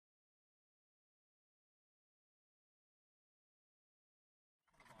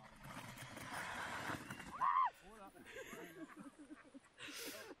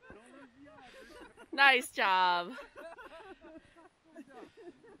Nice job.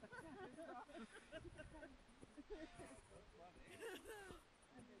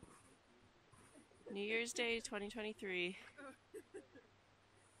 New Year's Day 2023.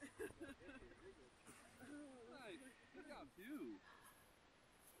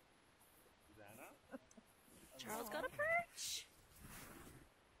 Charles got a perch.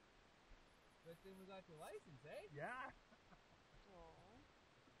 Good thing we got your license, eh? Yeah.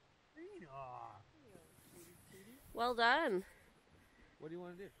 Aww. Well done. What do you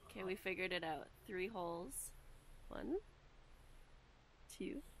want to do? Okay, we figured it out. 3 holes. 1,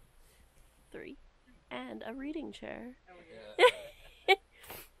 2, 3. And a reading chair.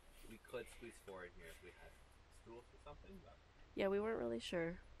 We could squeeze 4 in here if we had stools or something. But... Yeah, we weren't really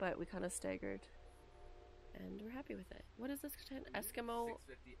sure, but we kind of staggered. And we're happy with it. What is this? Eskimo?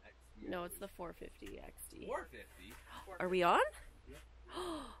 650 XD. No, it's the 450 XD. 450? Are we on? Yeah.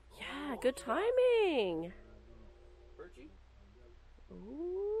 Yeah, good timing. Perchy?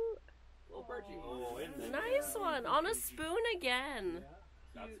 Ooh. Little perchy. Oh, Nice one. On a spoon again.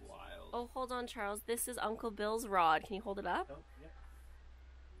 That's wild. Oh, hold on, Charles. This is Uncle Bill's rod. Can you hold it up?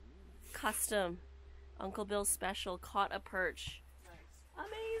 Custom. Uncle Bill's special. Caught a perch. Nice.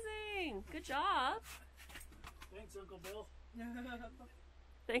 Amazing. Good job. Thanks, Uncle Bill.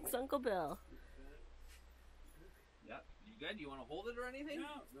 Thanks, Uncle Bill. Yep. You good? You want to hold it or anything?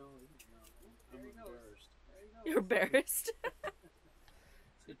 No. I'm embarrassed. You're embarrassed.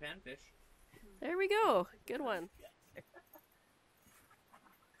 It's good panfish. There we go. Good one.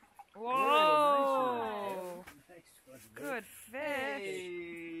 Whoa! Nice. Good fish.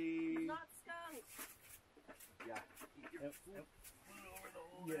 Hey. Not skunk. Yeah. Yep.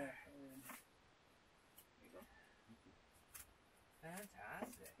 Yeah.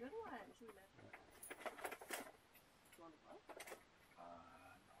 Fantastic. Good one. Should we measure it? Do you want to look? No.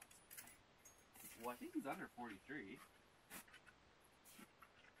 Well, I think he's under 43.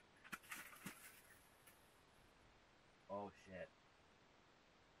 Oh shit.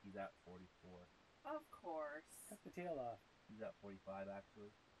 He's at 44. Of course. Cut the tail off. He's at 45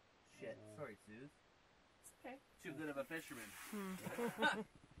 actually. Shit. Sorry, Suze. It's okay. Too good of a fisherman.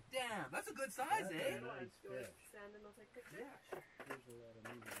 Damn, that's a good size, That's eh? a nice fish. Stand and I'll take a picture. Yeah, sure. There's a lot of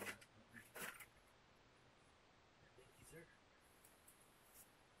meat in that. Thank you, sir.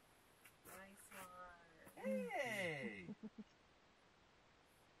 Nice one. Hey!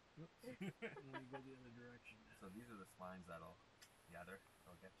 Oops. Let me go the other direction. So these are the spines that'll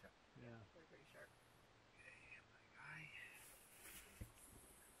get you. Yeah. They're pretty sharp. Okay, my guy.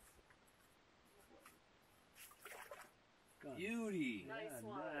 Gone. Beauty! Nice Yeah,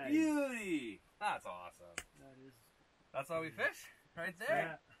 one. nice. Beauty! That's awesome. That is. That's all we fish? Right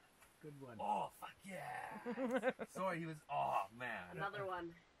there? Yeah. Good one. Oh, fuck yeah! Sorry, he was. Oh, man. Another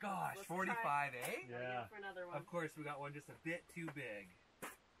one. Gosh, Let's 45, try. eh? Gotta Yeah. go for another one. Of course, we got one just a bit too big.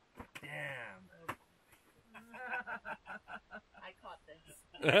 Damn. I caught this.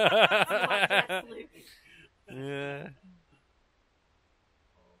 Yes, Luke. Yeah.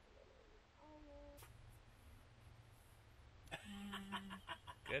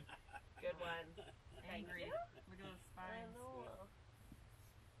 Good. Good one. Angry. Thank you. Look at those I spines. know.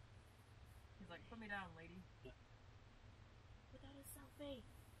 He's like, put me down, lady. Without a selfie.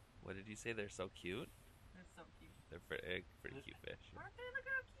 What did you say? They're so cute? That's so cute. They're pretty cute fish. Aren't they? Look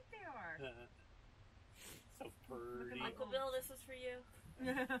how cute they are. So pretty. Uncle Bill, this is for you.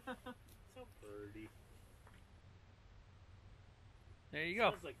 So pretty. There you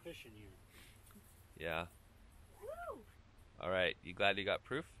go. Sounds like fishing here. Yeah. Woo! All right. You glad you got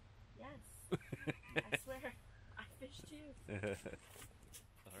proof? Yes. I swear. I fished you. All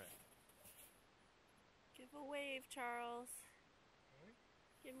right. Give a wave, Charles.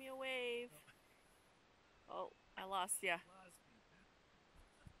 Give me a wave. Oh, I lost ya.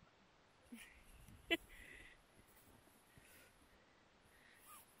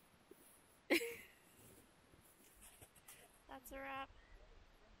 That's a wrap.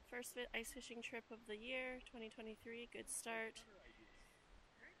 First ice fishing trip of the year, 2023. Good start.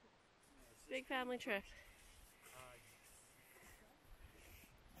 Big family trip.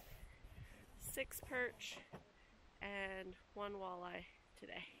 6 perch and 1 walleye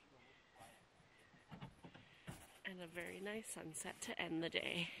today. And a very nice sunset to end the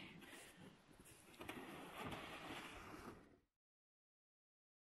day.